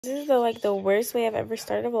This is the worst way I've ever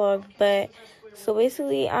started a vlog, but so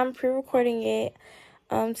basically I'm pre-recording it.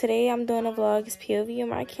 Today I'm doing a vlog. It's POV on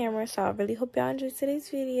my camera, so I really hope y'all enjoyed today's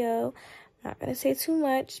video. I'm not gonna say too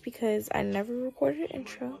much because I never recorded an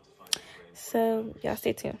intro, so y'all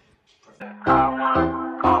stay tuned.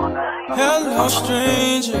 Hello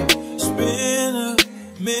stranger, it's been a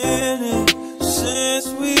minute since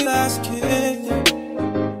we last kicked it.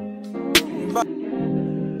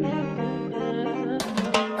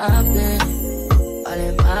 I've been all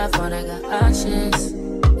in my phone, I got options,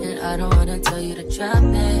 and I don't wanna tell you to drop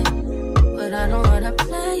it, but I don't wanna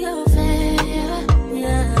play your fair,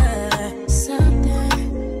 yeah.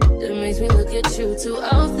 Something that makes me look at you too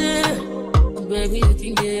often. Oh, baby, you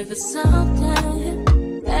can give it something.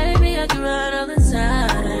 Baby, I can run all the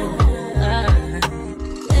time.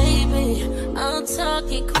 Baby, I'm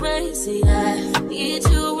talking crazy. I need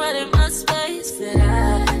you running my space, but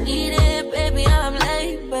I need it, baby. I'm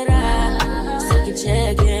late, but I still can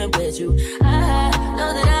check in with you. I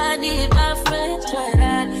know that I need my friends, but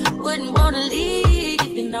I wouldn't wanna leave.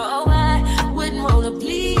 You know, I wouldn't wanna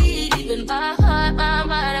bleed. Even my heart, my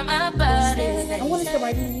mind, and my body. I want to see the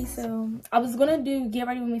Barbie movie, so I was gonna get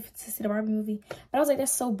ready with me to see the Barbie movie, but I was like,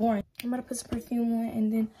 that's so boring. I'm gonna put some perfume on,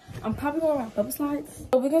 and then I'm probably gonna rock bubble slides.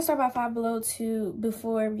 So we're gonna start by Five Below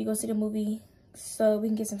before we go see the movie, so we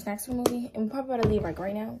can get some snacks for the movie. And we're probably about to leave like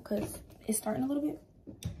right now because it's starting a little bit.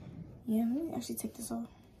 Yeah, let me actually take this off.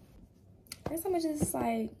 First, I'm gonna just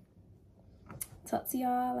like talk to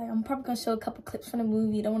y'all. Like, I'm probably gonna show a couple clips from the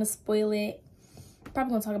movie. Don't want to spoil it.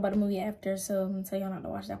 Probably gonna talk about the movie after, so I'm gonna tell y'all not to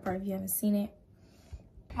watch that part if you haven't seen it.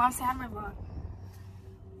 Mom, say hi to my vlog.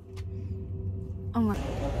 Oh my.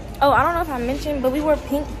 Oh, I don't know if I mentioned, but we wore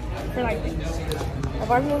pink for like a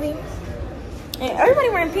Barbie movie, and everybody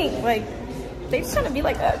wearing pink. Like, they just trying to be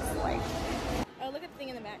like us. Like, oh, look at the thing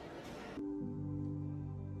in the back.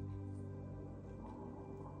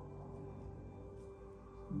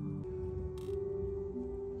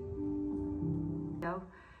 No.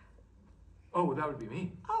 Oh, that would be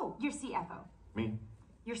me. Oh, you're CFO. Me.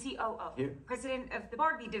 You're COO. You. President of the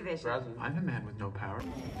Barbie division. I'm a man with no power.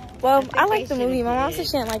 Well, I like the movie. My mom said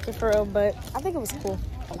she didn't like it for real, but I think it was cool.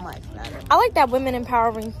 Oh my God. I like that women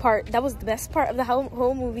empowering part. That was the best part of the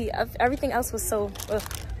whole movie. Everything else was so, ugh.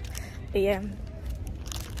 But yeah.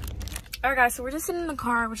 Alright guys, so we're just sitting in the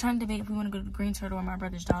car. We're trying to debate if we want to go to the Green Turtle or my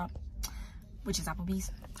brother's job, which is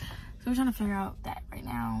Applebee's. So we're trying to figure out that right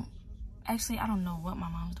now. Actually, I don't know what my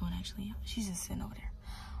mom's doing actually. She's just sitting over there.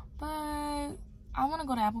 But I want to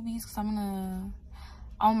go to Applebee's because I want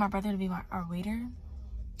my brother to be our waiter.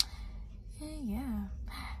 Yeah.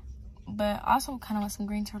 But I also kind of want some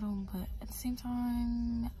Green Turtle, but at the same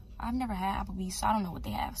time, I've never had Applebee's, so I don't know what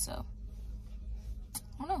they have, so I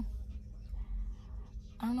don't know.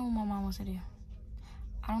 I don't know what my mom wants to do.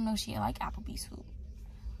 I don't know if she like Applebee's food.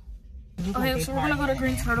 Okay, so we're gonna go to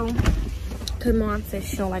Green Turtle because Mom says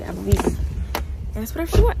she don't like Applebee's. And that's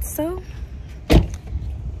whatever she wants, so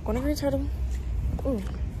going to Green Turtle. Ooh.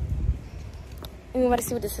 And we're about to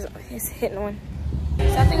see what this is hitting on. So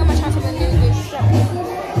I think I'm gonna try something new this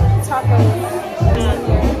tacos. I don't know.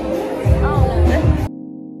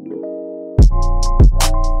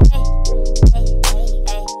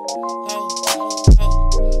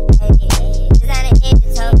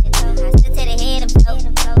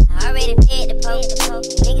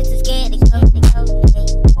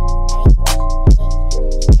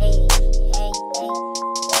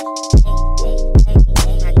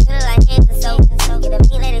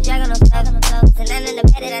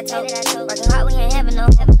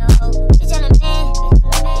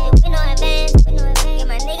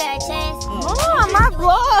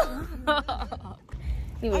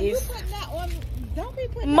 Anyways,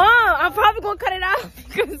 Mom, I'm probably gonna cut it out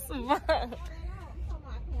because Mom.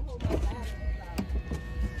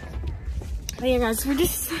 But yeah, guys,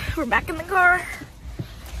 we're back in the car.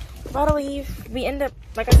 We're about to leave. We end up,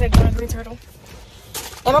 like I said, going to Green Turtle.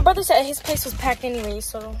 And my brother said his place was packed anyway,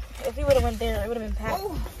 so if we would have went there, it would have been packed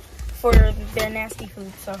for their nasty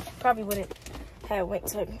food. So probably wouldn't have went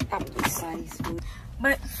to Applebee's food.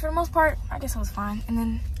 But for the most part, I guess it was fine. And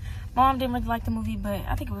then Mom didn't really like the movie, but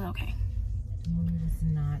I think it was okay. The movie was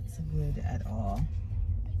not so good at all.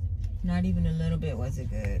 Not even a little bit was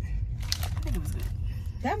it good. I think it was good.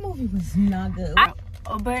 That movie was not good.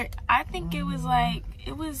 But I think it was like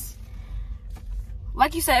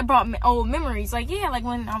you said, it brought old memories. Like, yeah, like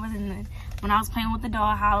when I was playing with the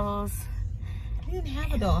dollhouse. You didn't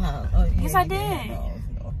have a dollhouse. Oh, yeah, yes, I did.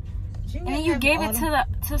 And then you gave it to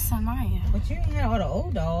Samaya. But you didn't have all the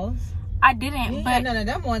old dolls. I didn't, you but none of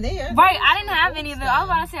them on there. Right, I didn't have any of them. I was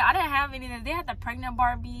about to say I didn't have any of them. They had the pregnant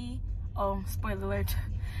Barbie. Oh, spoiler alert.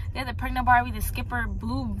 They had the pregnant Barbie, the skipper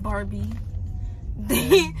blue Barbie.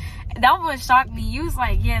 That one shocked me. You was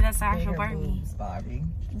like, yeah, that's the actual Barbie. Barbie.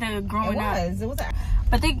 The growing up. It was.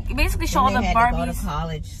 But they basically show all the Barbies. To go to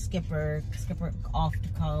college, skipper off to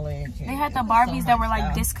college. They had the Barbies that were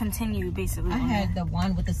like discontinued, basically. I had the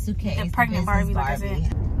one with the suitcase. The pregnant Barbie. Like I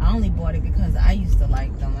said. I only bought it because I used to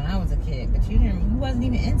like them when I was a kid, but you wasn't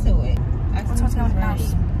even into it. What's going on now?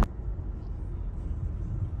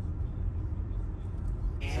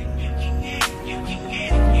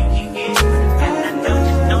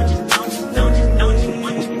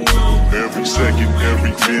 Every second,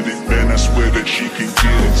 every minute, man, I swear that she can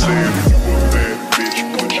get it. Saying you a bad bitch,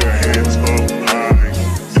 put your hands up high,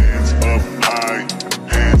 hands up high,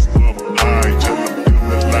 hands up high. Tell them dim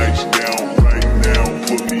the lights down right now,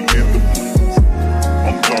 put me in the mood.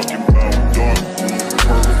 I'm talking about dark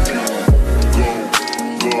perfume,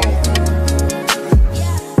 go.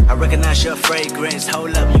 I recognize your fragrance,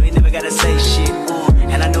 hold up, you ain't never gotta say shit,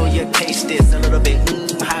 and I know your taste is a little bit,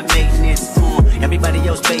 high maintenance, everybody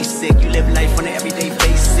else basic, you live life on an everyday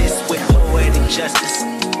basis, with poetic justice,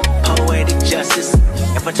 poetic justice.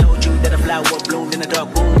 If I told you that a flower bloomed in a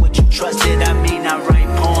dark room, would you trust it? I mean, I write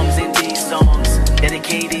poems in these songs,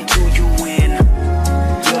 dedicated to you when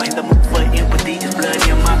you're in the mood for empathy, there's blood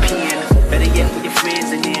in my pen, better yet with your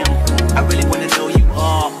friends and them, I really wanna know you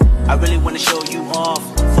all, I really wanna show you off.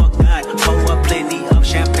 Fuck God, pour up plenty of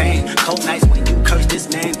champagne. Cold nights when you curse this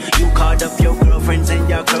name. You called up your girlfriends and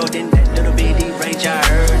y'all curled in that little bitty range. I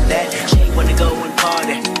heard that she wanna go and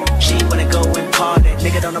party. She wanna go and party.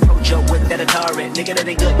 Nigga don't approach her with that Atari. Nigga that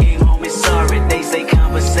ain't good game home is sorry. They say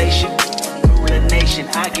conversation rule a nation.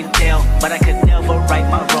 I can tell, but I could never right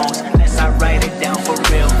my wrongs unless I write it down for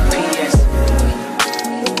real. P.S.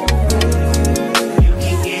 You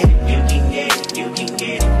can get it, you can get it, you can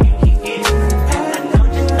get it.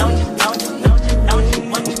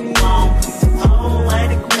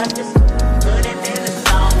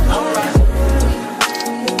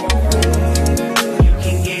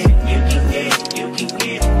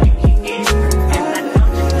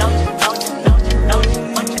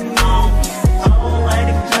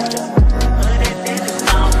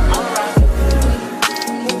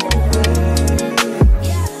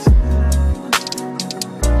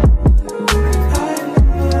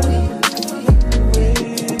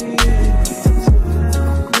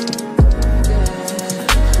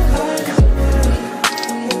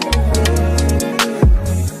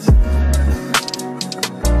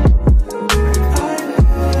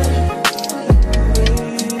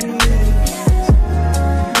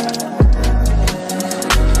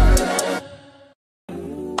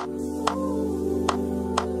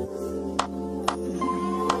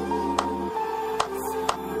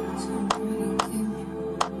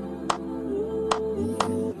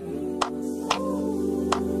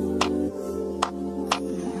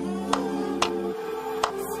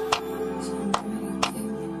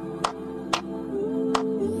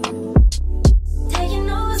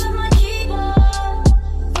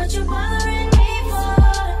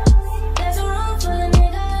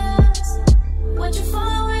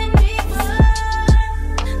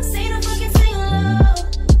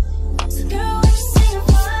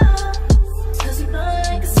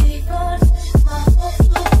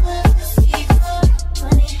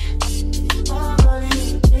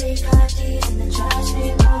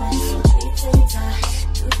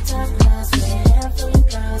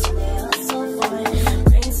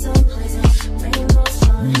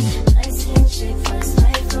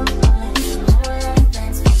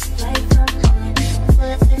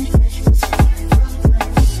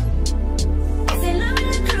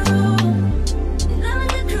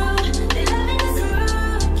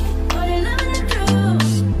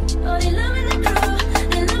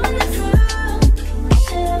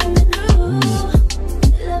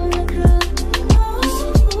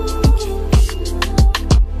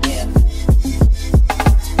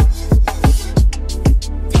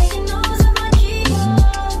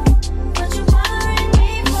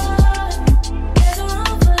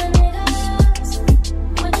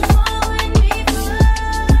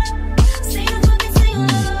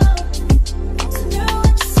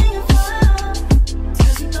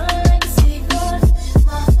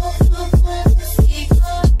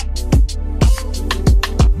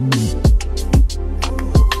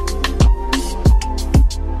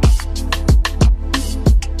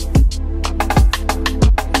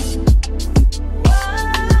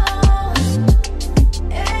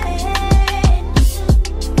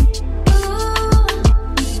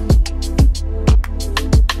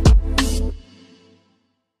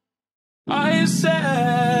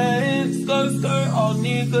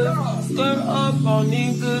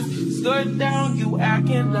 feelings. Skirt down, you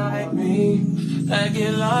acting like me.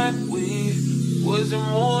 Acting like we wasn't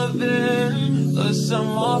more than a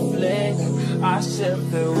summer fling. I said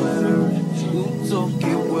farewell, you took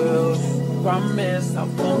it well. Promise I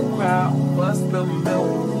won't cry, bust the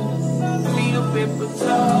milk. Give me a paper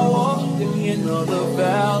towel, give me another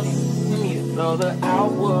valve. Give me another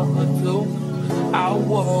hour or two. I'll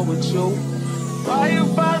war with you. Why you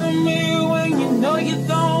bother me when you know you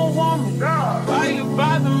don't want me? Why you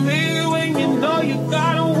bother me when you know you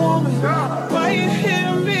got a woman? Why you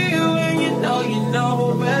hit me when you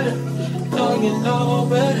know better? Know you know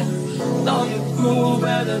better. Know you cool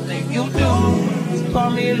better than you do. Just call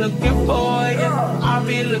me looking for you. I'll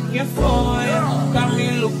be looking for you. Got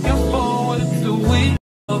me looking forward to it.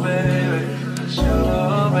 Oh baby,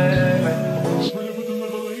 sure baby.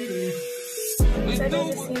 So I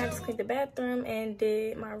just cleaned the bathroom and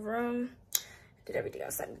did my room. Did everything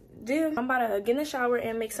else I had to do. I'm about to get in the shower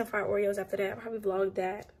and make some fried Oreos after that. I'll probably vlog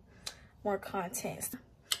that. More content.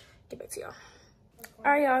 Get back to y'all.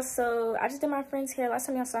 Alright y'all, so I just did my friend's hair. Last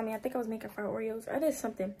time y'all saw me, I think I was making fried Oreos. Or I did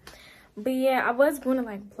something. But yeah, I was going to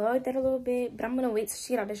like vlog that a little bit. But I'm going to wait till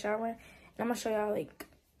she get out of the shower. And I'm going to show y'all like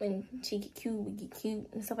when she get cute, we get cute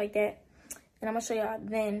and stuff like that. And I'm going to show y'all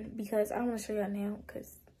then because I don't want to show y'all now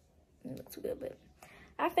because it looks too good. But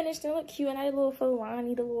I finished and it looked cute. And I did a little faux line,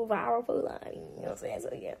 need a little viral faux line. You know what I'm saying? So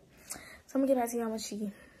yeah. So I'm going to get back to y'all when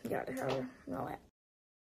she get out of the shower and all that.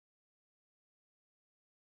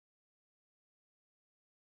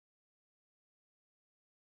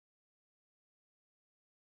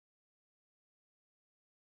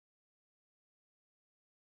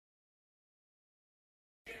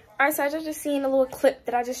 Alright, so I just seen a little clip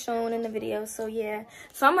that I just shown in the video. So yeah,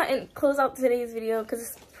 so I'm gonna close out today's video because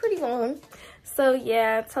it's pretty long. So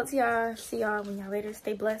yeah, talk to y'all, see y'all when y'all later.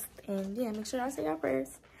 Stay blessed, and yeah, make sure y'all say y'all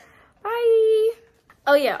prayers. Bye.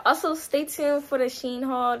 Oh yeah, also stay tuned for the Shein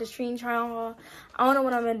haul, the Shein trial haul. I don't know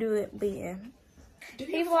when I'm gonna do it, but yeah.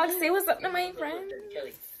 Hey vlog, say what's up to my friends.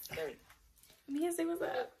 Mia, say what's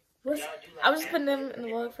up. I was just putting them in the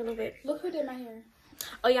vlog for a little bit. Look who did my hair.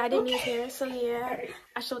 Oh yeah, I did Mia's hair, so yeah,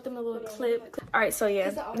 I showed them a little clip. Alright, so yeah,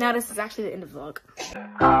 now this is actually the end of the vlog.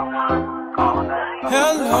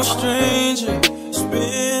 Hello stranger, it's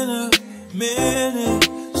been a minute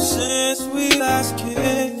since we last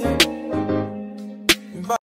kicked.